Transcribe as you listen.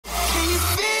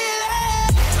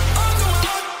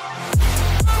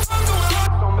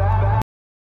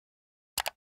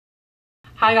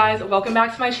Hi guys, welcome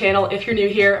back to my channel. If you're new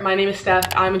here, my name is Steph.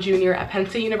 I'm a junior at Penn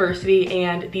State University,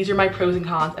 and these are my pros and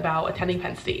cons about attending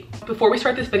Penn State. Before we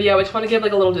start this video, I just want to give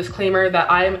like a little disclaimer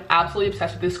that I am absolutely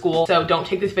obsessed with this school, so don't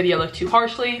take this video like too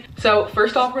harshly. So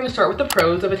first off, we're going to start with the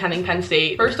pros of attending Penn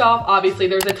State. First off, obviously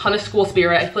there's a ton of school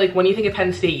spirit. I feel like when you think of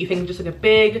Penn State, you think of just like a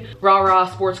big rah-rah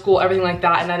sports school, everything like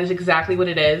that, and that is exactly what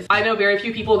it is. I know very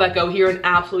few people that go here and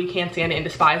absolutely can't stand it and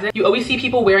despise it. You always see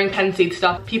people wearing Penn State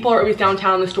stuff. People are always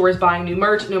downtown in the stores buying new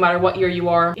merch, no matter what year you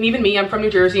are. And even me, I'm from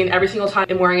New Jersey, and every single time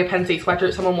I'm wearing a Penn State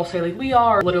sweatshirt, someone will say like, we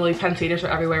are. Literally, Penn Staters are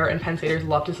everywhere, and Penn Staters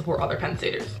love to support other Penn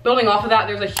Staters. Building off of that,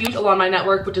 there's a huge alumni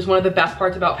network, which is one of the best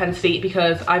parts about Penn State,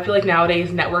 because I feel like nowadays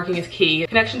networking is key.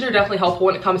 Connections are definitely helpful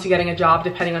when it comes to getting a job,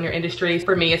 depending on your industry.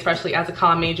 For me, especially as a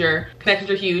comm major, connections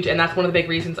are huge, and that's one of the big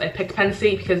reasons I picked Penn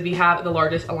State, because we have the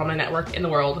largest alumni network in the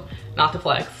world. Not to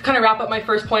flex. To kind of wrap up my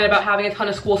first point about having a ton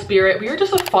of school spirit, we are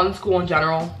just a fun school in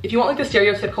general. If you want like the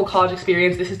stereotypical college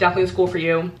experience, this is definitely the school for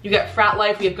you. You get frat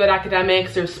life, we have good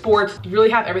academics, there's sports, you really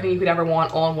have everything you could ever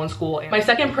want all in one school. My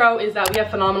second pro is that we have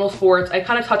phenomenal sports. I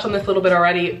kind of touched on this a little bit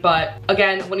already, but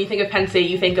again, when you think of Penn State,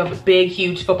 you think of big,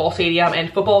 huge football stadium,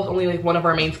 and football is only like one of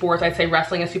our main sports. I'd say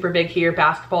wrestling is super big here,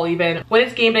 basketball even. When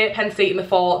it's game day at Penn State in the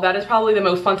fall, that is probably the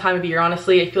most fun time of year,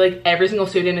 honestly. I feel like every single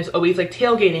student is always like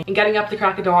tailgating and getting up the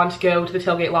crack of dawn to go to the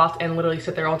tailgate lot and literally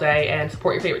sit there all day and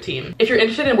support your favorite team. If you're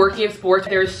interested in working in sports,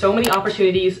 there's so many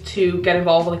opportunities to get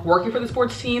involved with like working for the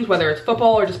sports teams, whether it's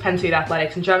football or just Penn State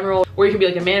athletics in general, or you can be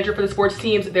like a manager for the sports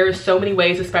teams. There's so many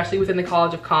ways, especially within the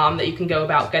College of Comm, that you can go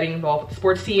about getting involved with the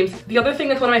sports teams. The other thing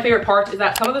that's one of my favorite parts is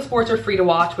that some of the sports are free to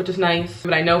watch, which is nice.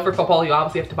 But I know for football, you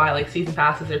obviously have to buy like season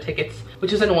passes or tickets,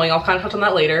 which is annoying. I'll kind of touch on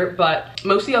that later, but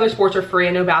most of the other sports are free.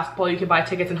 I know basketball, you can buy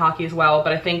tickets, in hockey as well,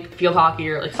 but I think field hockey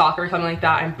or like soccer or something like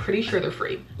that, I'm pretty sure they're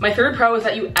free. My third pro is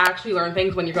that you actually learn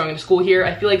things when you're going to school here.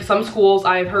 I feel like some schools,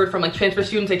 I've heard from like transfer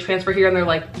students, they transfer here and they're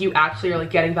like, you actually are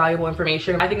like getting valuable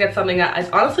information. I think that's something that is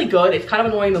honestly good. It's kind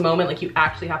of annoying in the moment, like you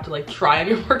actually have to like try on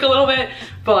your work a little bit,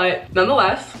 but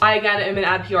nonetheless, I again am an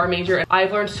ad PR major, and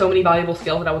I've learned so many valuable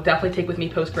skills that I will definitely take with me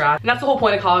post-grad. And that's the whole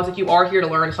point of college, like you are here to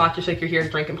learn. It's not just like you're here to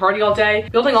drink and party all day.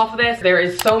 Building off of this, there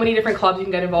is so many different clubs you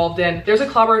can get involved in. There's a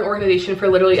club or an organization for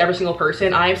literally every single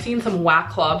person. I have seen some whack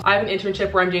clubs. I have an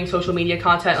internship where I'm doing social media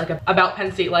content like about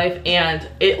Penn State life, and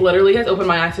it literally has opened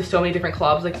my eyes to so many different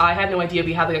clubs. Like I had no idea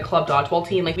we had like a club dodgeball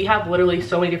team. Like we have literally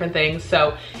so many different things.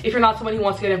 So if you're not someone who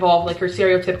wants to get involved like your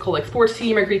stereotypical like sports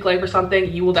team or Greek life or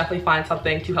something, you will definitely find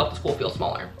something to help the school feel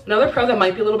smaller. Another pro that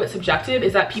might be a little bit subjective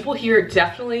is that people here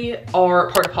definitely are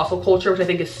part of hustle culture, which I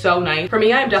think is so nice. For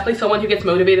me, I'm definitely someone who gets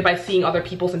motivated by seeing other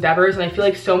people's endeavors, and I feel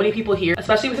like so many people here,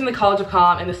 especially within the College of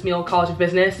Comm and the SMEAL College of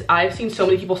Business, I've seen so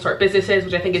many people start businesses,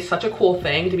 which I think is such a cool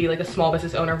thing, to be like a small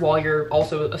business owner while you're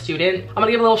also a student. I'm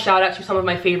gonna give a little shout out to some of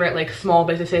my favorite like small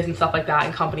businesses and stuff like that,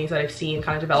 and companies that I've seen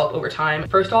kind of develop over time.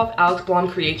 First off, Alex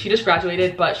Blonde Create. She just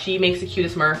graduated, but she makes the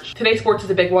cutest merch. Today Sports is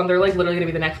a big one. They're like literally gonna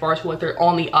be the next bar school. Like they're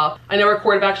on the up. I know our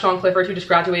quarterback Sean Clifford, who just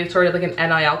graduated, started like an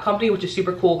NIL company, which is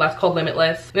super cool. That's called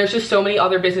Limitless. And there's just so many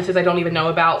other businesses I don't even know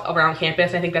about around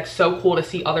campus. I think that's so cool to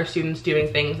see other students doing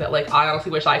things that like I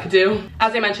honestly wish I could do.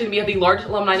 As I mentioned, we have the largest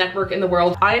alumni network in the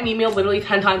world. I am emailed literally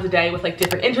 10 times a day with like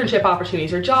different internship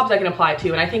opportunities or jobs I can apply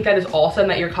to, and I think that is awesome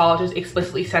that your college is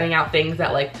explicitly sending out things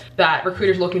that like that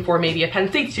recruiters looking for maybe a Penn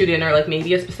State student or like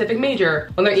maybe a specific major.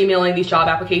 When they're emailing these job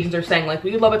applications, they're saying like,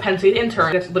 we would love a Penn State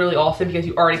intern. That's literally awesome, because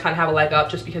you already kind of have a leg up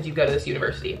just because you go to this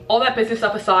university. All that business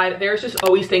stuff aside, there's just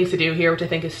always things to do here, which I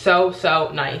think is so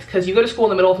nice, because you go to school in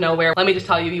the middle of nowhere. Let me just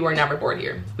tell you, you are never bored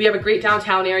here. We have a great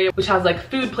downtown area which has like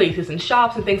food places and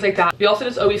shops and things like that. We also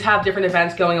just always have different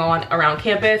events going on around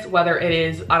campus, whether it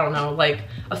is, I don't know, like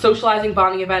a socializing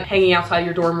bonding event, hanging outside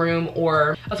your dorm room,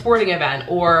 or a sporting event,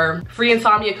 or free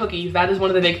insomnia cookies. That is one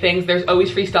of the big things. There's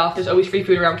always free stuff. There's always free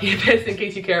food around campus, in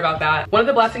case you care about that. One of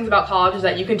the blessings about college is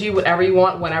that you can do whatever you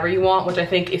want, whenever you want, which I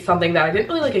think is something that I didn't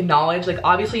really like acknowledge. Like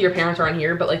obviously your parents aren't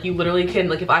here, but like you literally can,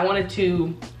 like if I wanted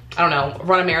to, I don't know,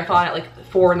 run a marathon at like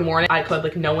 4 in the morning, I could.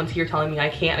 Like no one's here telling me I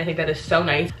can't. I think that is so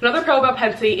nice. Another pro about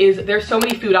Penn State is there's so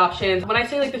many food options. When I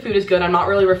say like the food is good, I'm not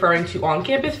really referring to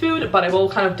on-campus food, but I will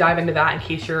kind of dive into that in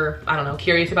case you're, I don't know,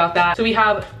 curious about that. So we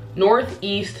have north,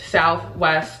 east, south,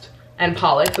 west, and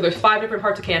Pollock. So there's 5 different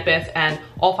parts of campus, and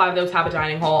all 5 of those have a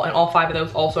dining hall, and all 5 of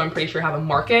those also, I'm pretty sure, have a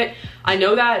market. I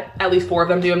know that at least 4 of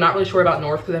them do. I'm not really sure about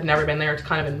north because I've never been there. It's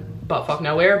kind of in buttfuck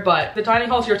nowhere. But the dining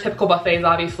hall is your typical buffets,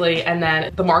 obviously, and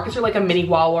then the markets are like a mini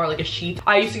Wawa or like a Sheetz.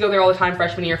 I used to go there all the time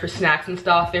freshman year for snacks and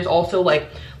stuff. There's also like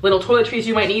little toiletries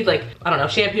you might need, like, I don't know,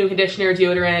 shampoo, conditioner,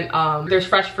 deodorant. There's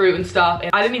fresh fruit and stuff.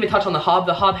 And I didn't even touch on the hub.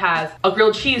 The hub has a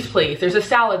grilled cheese place, there's a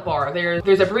salad bar,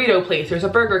 there's a burrito place, there's a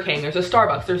Burger King, there's a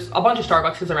Starbucks. There's a bunch of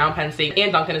Starbucks around Penn State,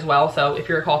 and Dunkin' as well, so if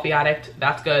you're a coffee addict,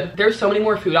 that's good. There's so many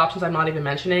more food options I'm not even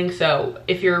mentioning, so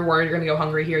if you're worried you're gonna go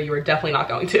hungry here, you are definitely not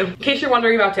going to. In case you're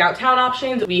wondering about downtown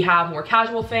options, we have more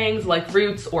casual things like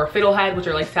Roots or Fiddlehead, which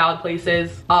are like salad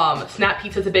places. Snap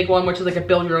Pizza is a big one, which is like a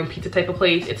build your own pizza type of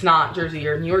place. It's not Jersey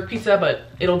or New York pizza, but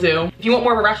it'll do. If you want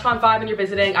more of a restaurant vibe and you're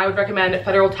visiting, I would recommend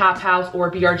Federal Tap House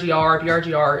or BRGR.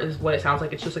 BRGR is what it sounds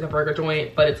like. It's just like a burger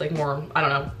joint, but it's like more, I don't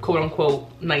know, quote unquote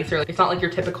nicer. Like, it's not like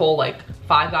your typical like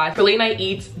Five Guys. For late night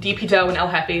eats, DP Dough and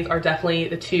El Jefe's are definitely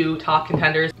the two top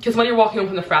contenders, because when you're walking home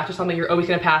from the frat or something, you're always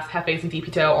gonna pass Jefe's and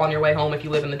DP Dough on your way home if you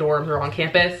live in the dorms or on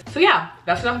campus. So yeah,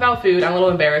 that's enough about food. I'm a little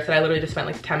embarrassed that I literally just spent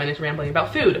like 10 minutes rambling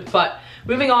about food, but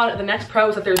moving on, the next pro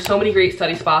is that there's so many great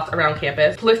study spots around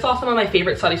campus. To list off some of my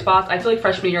favorite study spots, I feel like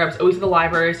freshman year I was always in the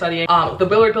library studying. The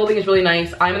Willard building is really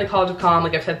nice. I'm in the College of Comm,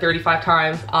 like I've said 35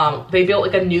 times. They built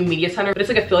like a new media center, but it's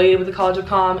like affiliated with the College of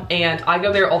Comm, and I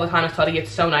go there all the time to study.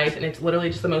 It's so nice, and it's literally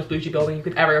just the most bougie building you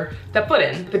could ever step foot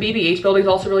in. The BBH building is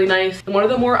also really nice. And one of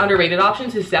the more underrated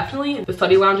options is definitely the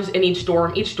study lounges in each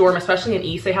dorm. Each dorm, especially in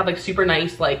East, they have like super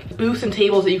nice like booths and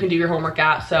tables that you can do your homework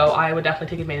at, so I would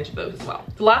definitely take advantage of those as well.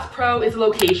 The last pro is the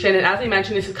location, and as I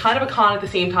mentioned, this is kind of a con at the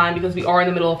same time because we are in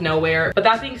the middle of nowhere. But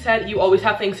that being said, you always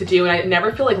have things to do, and I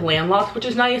never feel like landlocked, which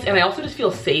is nice. And I also just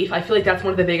feel safe. I feel like that's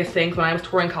one of the biggest things. When I was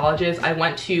touring colleges, I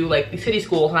went to like the city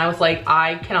schools, and I was like,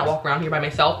 I cannot walk around here by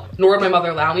myself, nor would my mother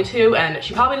allow me to. And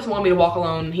she probably doesn't want me to walk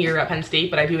alone here at Penn State,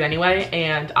 but I do it anyway.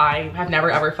 And I have never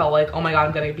ever felt like, oh my God,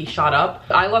 I'm gonna be shot up.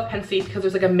 I love Penn State because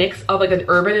there's like a mix of like an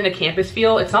urban and a campus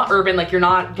feel. It's not urban, like you're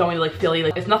not going to like Philly,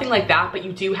 like it's nothing like that, but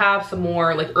you do have some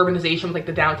more like urbanization with like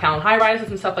the downtown high rises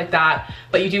and stuff like that.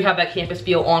 But you do have that campus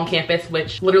feel on campus,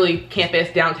 which literally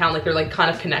campus, downtown, like they're like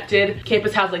kind of connected.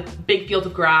 Campus has like big fields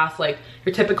of grass, like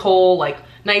your typical like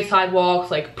nice sidewalks,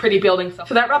 like pretty buildings.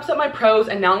 So that wraps up my pros,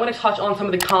 and now I'm going to touch on some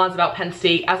of the cons about Penn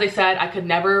State. As I said, I could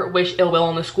never wish ill will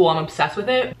on the school. I'm obsessed with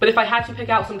it. But if I had to pick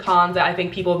out some cons that I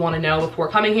think people would want to know before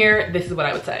coming here, this is what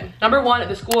I would say. Number one,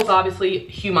 the school is obviously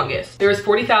humongous. There is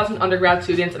 40,000 undergrad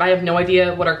students, and I have no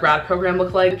idea what our grad program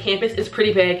looks like. The campus is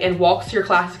pretty big, and walks to your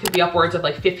classes could be upwards of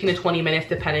like 15 to 20 minutes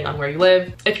depending on where you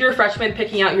live. If you're a freshman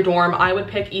picking out your dorm, I would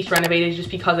pick East Renovated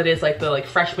just because it is like the like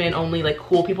freshman only like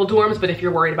cool people dorms. But if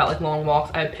you're worried about like long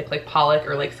walks, I would pick like Pollock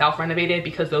or like South Renovated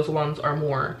because those ones are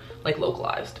more like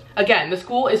localized. Again, the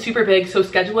school is super big, so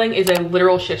scheduling is a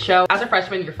literal shit show. As a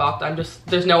freshman, you're fucked.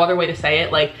 There's no other way to say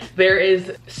it. Like, there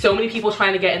is so many people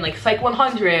trying to get in like Psych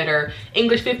 100 or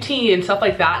English 15 and stuff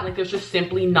like that, and like there's just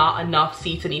simply not enough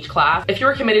seats in each class. If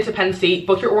you're committed to Penn State,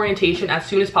 book your orientation as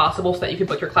soon as possible so that you can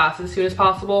book your classes as soon as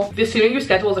possible. The sooner you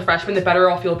schedule as a freshman, the better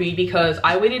off you'll be, because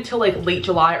I waited till like late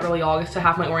July, early August to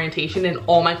have my orientation, and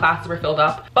all my classes were filled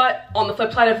up. But on the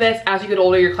flip side of this, as you get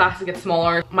older, your classes get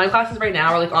smaller. My classes right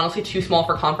now are like honestly too small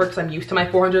for comfort because I'm used to my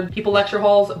 400 people lecture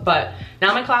halls, but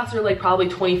now my classes are like probably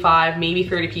 25, maybe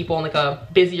 30 people in like a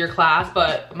busier class,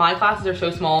 but my classes are so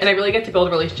small and I really get to build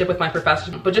a relationship with my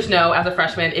professors. But just know, as a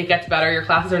freshman, it gets better. Your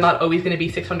classes are not always going to be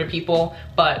 600 people,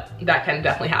 but that can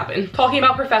definitely happen. Talking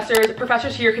about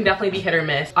professors here can definitely be hit or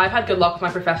miss. I've had good luck with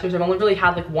my professors. I've only really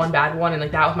had like one bad one, and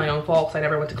like that was my own fault because I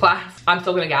never went to class. I'm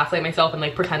still gonna gaslight myself and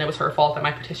like pretend it was her fault that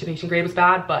my participation grade was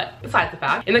bad, but besides the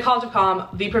fact, in the College of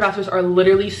Comm, the professors are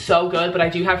literally so good. But I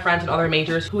do have friends in other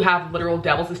majors who have literal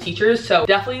devils as teachers, so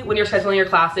definitely when you're scheduling your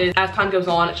classes, as time goes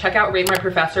on, check out Rate My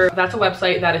Professor. That's a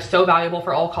website that is so valuable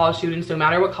for all college students, no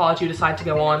matter what college you decide to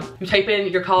go on. You type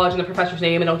in your college and the professor's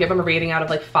name, and it'll give them a rating out of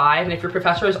like 5, and if your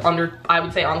professor is under, I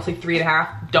would say honestly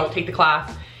 3.5, don't take the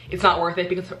class. It's not worth it,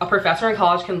 because a professor in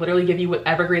college can literally give you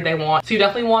whatever grade they want. So you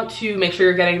definitely want to make sure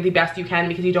you're getting the best you can,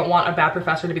 because you don't want a bad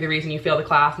professor to be the reason you fail the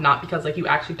class, not because like you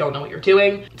actually don't know what you're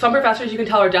doing. Some professors you can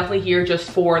tell are definitely here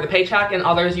just for the paycheck, and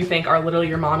others you think are literally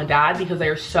your mom and dad because they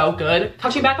are so good.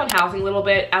 Touching back on housing a little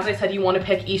bit, as I said, you want to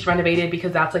pick East Renovated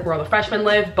because that's like where all the freshmen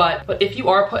live, but if you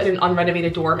are put in an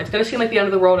unrenovated dorm, it's gonna seem like the end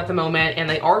of the world at the moment, and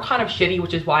they are kind of shitty,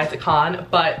 which is why it's a con,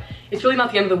 but it's really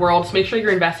not the end of the world. Just make sure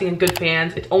you're investing in good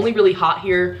fans. It's only really hot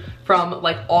here from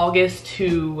like August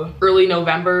to early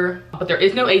November, but there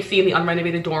is no AC in the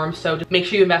unrenovated dorms, so just make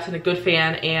sure you invest in a good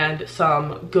fan and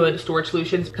some good storage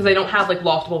solutions because they don't have like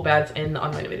loftable beds in the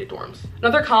unrenovated dorms.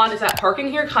 Another con is that parking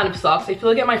here kind of sucks. I feel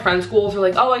like at my friends' schools they're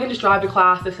like, oh, I can just drive to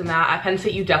class, this and that. At Penn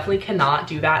State, you definitely cannot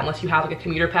do that unless you have like a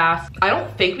commuter pass. I don't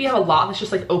think we have a lot that's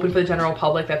just like open for the general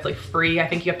public that's like free. I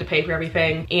think you have to pay for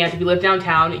everything. And if you live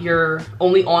downtown, your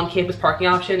only on-campus parking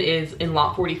option is in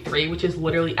lot 43, which is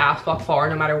literally ass fuck far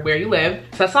no matter where you live.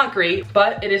 So that's not great,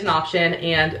 but it is an option,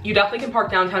 and you definitely can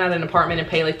park downtown at an apartment and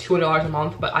pay like $200 a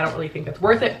month, but I don't really think that's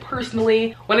worth it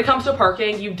personally. When it comes to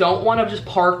parking, you don't want to just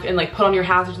park and like put on your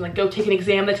hazards and like go take an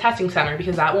exam at the testing center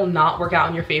because that will not work out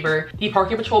in your favor. The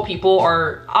parking patrol people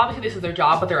are, obviously this is their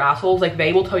job, but they're assholes. Like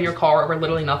they will tow your car over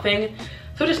literally nothing.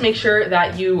 So just make sure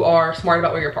that you are smart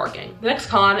about where you're parking. The next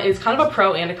con is kind of a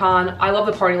pro and a con. I love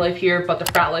the party life here, but the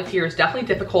frat life here is definitely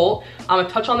difficult. I'm gonna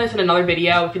touch on this in another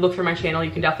video. If you look through my channel,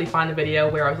 you can definitely find the video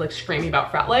where I was like screaming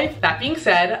about frat life. That being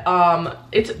said,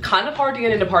 it's kind of hard to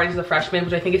get into parties as a freshman,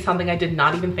 which I think is something I did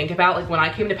not even think about. Like when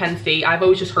I came to Penn State, I've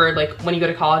always just heard like when you go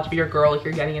to college, if you're a girl, like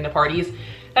you're getting into parties.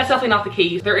 That's definitely not the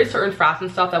case. There is certain frats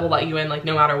and stuff that will let you in like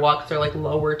no matter what because they're like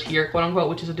lower tier, quote unquote,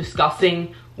 which is a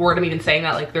disgusting word. I'm even saying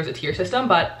that, like there's a tier system,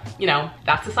 but you know,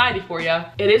 that's society for you.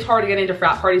 It is hard to get into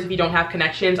frat parties if you don't have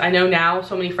connections. I know now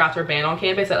so many frats are banned on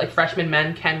campus that like freshman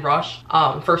men can rush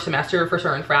first semester for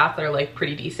certain frats that are like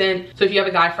pretty decent. So if you have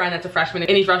a guy friend that's a freshman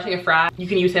and he's rushing a frat, you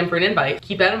can use him for an invite.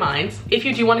 Keep that in mind. If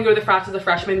you do want to go to the frats as a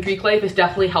freshman, Greek life is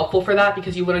definitely helpful for that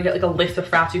because you literally get like a list of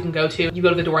frats you can go to. You go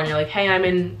to the door and you're like, hey, I'm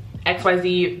in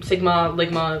XYZ Sigma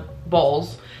Ligma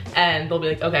balls, and they'll be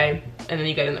like, okay, and then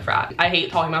you get in the frat. I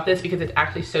hate talking about this because it's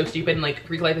actually so stupid and like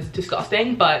Greek life is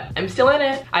disgusting, but I'm still in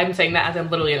it. I'm saying that as I'm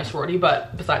literally in a sorority,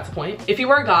 but besides the point. If you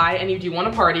are a guy and you do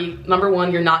want to party, number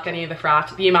one, you're not getting into the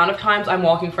frat. The amount of times I'm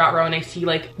walking frat row and I see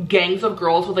like gangs of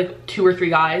girls with like 2 or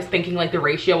 3 guys thinking like the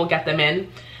ratio will get them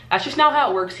in. That's just not how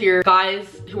it works here.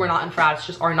 Guys who are not in frats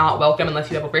just are not welcome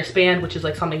unless you have a wristband, which is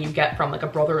like something you get from like a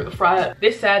brother of the frat.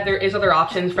 This said, there is other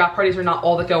options. Frat parties are not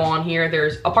all that go on here.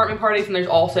 There's apartment parties and there's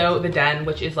also the Den,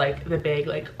 which is like the big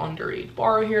like underage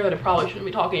bar here that I probably shouldn't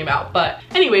be talking about. But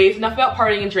anyways, enough about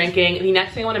partying and drinking. The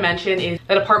next thing I want to mention is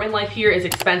that apartment life here is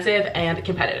expensive and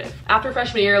competitive. After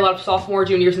freshman year, a lot of sophomore,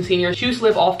 juniors, and seniors choose to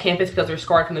live off campus because they're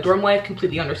scarred from the dorm life.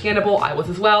 Completely understandable. I was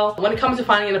as well. When it comes to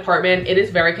finding an apartment, it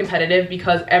is very competitive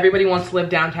because everybody wants to live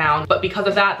downtown, but because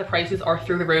of that, the prices are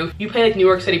through the roof. You pay like New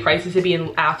York City prices to be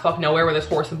in ass fuck nowhere where there's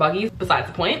horse and buggies. Besides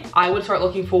the point, I would start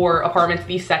looking for apartments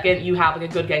the second you have like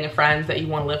a good gang of friends that you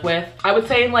want to live with. I would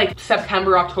say in like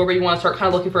September, October, you want to start kind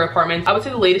of looking for apartments. I would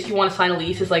say the latest you want to sign a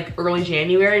lease is like early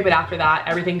January, but after that,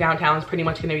 everything downtown is pretty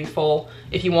much going to be full.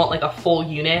 If you want like a full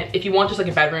unit, if you want just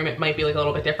like a bedroom, it might be like a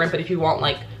little bit different, but if you want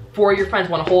like 4 of your friends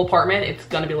want a whole apartment, it's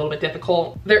gonna be a little bit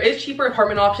difficult. There is cheaper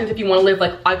apartment options if you want to live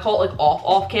like, I call it like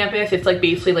off campus. It's like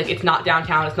basically like it's not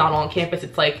downtown, it's not on campus,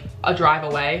 it's like a drive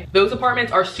away. Those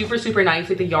apartments are super nice.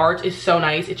 Like the yard is so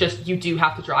nice. It's just you do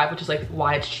have to drive, which is like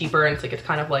why it's cheaper, and it's like it's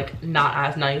kind of like not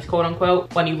as nice, quote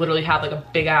unquote, when you literally have like a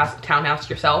big ass townhouse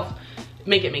yourself.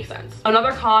 Make it make sense.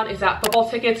 Another con is that football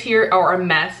tickets here are a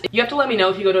mess. You have to let me know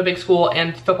if you go to a big school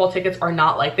and football tickets are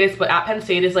not like this, but at Penn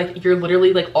State is like you're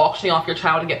literally like auctioning off your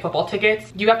child to get football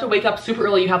tickets. You have to wake up super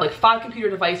early. You have like 5 computer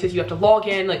devices. You have to log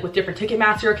in like with different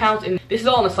Ticketmaster accounts, and this is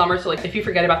all in the summer, so like if you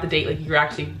forget about the date, like you're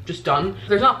actually just done.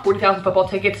 There's not 40,000 football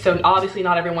tickets, so obviously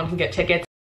not everyone can get tickets.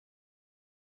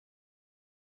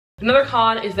 Another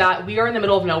con is that we are in the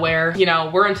middle of nowhere. You know,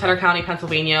 we're in Center County,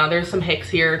 Pennsylvania. There's some hicks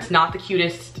here. It's not the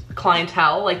cutest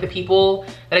clientele. Like the people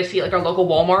that I see at like our local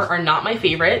Walmart are not my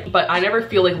favorite, but I never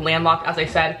feel like landlocked. As I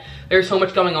said, there's so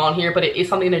much going on here, but it is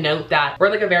something to note that we're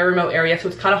like a very remote area, so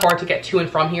it's kind of hard to get to and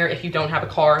from here if you don't have a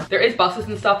car. There is buses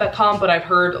and stuff that come, but I've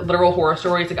heard literal horror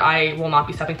stories. Like I will not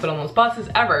be stepping foot on those buses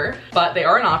ever, but they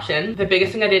are an option. The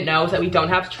biggest thing I didn't know is that we don't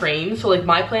have trains. So like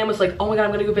my plan was like, oh my God,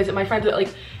 I'm gonna go visit my friends at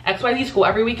like XYZ school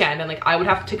every weekend, and like I would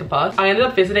have to take a bus. I ended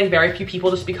up visiting very few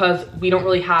people just because we don't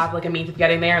really have like a means of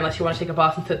getting there unless you want to take a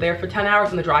bus and sit there for 10 hours,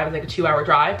 and the drive is like a 2-hour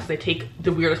drive because they take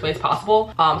the weirdest ways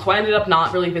possible. So I ended up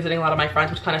not really visiting a lot of my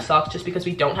friends, which kind of sucks just because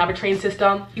we don't have a train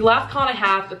system. The last con I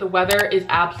have is that the weather is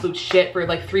absolute shit for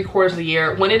like 3/4 of the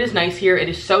year. When it is nice here, it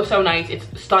is so nice. It's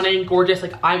stunning, gorgeous.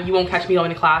 Like you won't catch me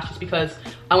going to class just because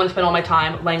I want to spend all my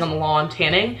time laying on the lawn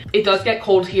tanning. It does get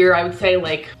cold here, I would say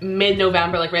like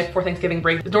mid-November, like right before Thanksgiving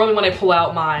break. It's normally when I pull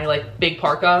out my like big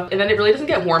parka, and then it really doesn't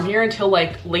get warm here until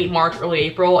like late March, early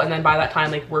April, and then by that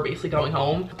time like we're basically going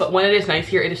home. But when it is nice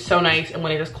here, it is so nice, and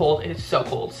when it is cold, it is so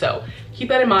cold. So keep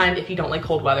that in mind if you don't like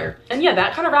cold weather. And yeah,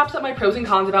 that kind of wraps up my pros and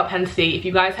cons about Penn State. If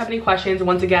you guys have any questions,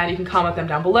 once again, you can comment them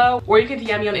down below, or you can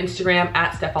DM me on Instagram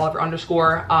at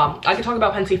stepholiver_. I could talk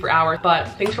about Penn State for hours, but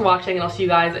thanks for watching, and I'll see you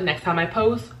guys next time I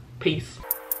post. Peace.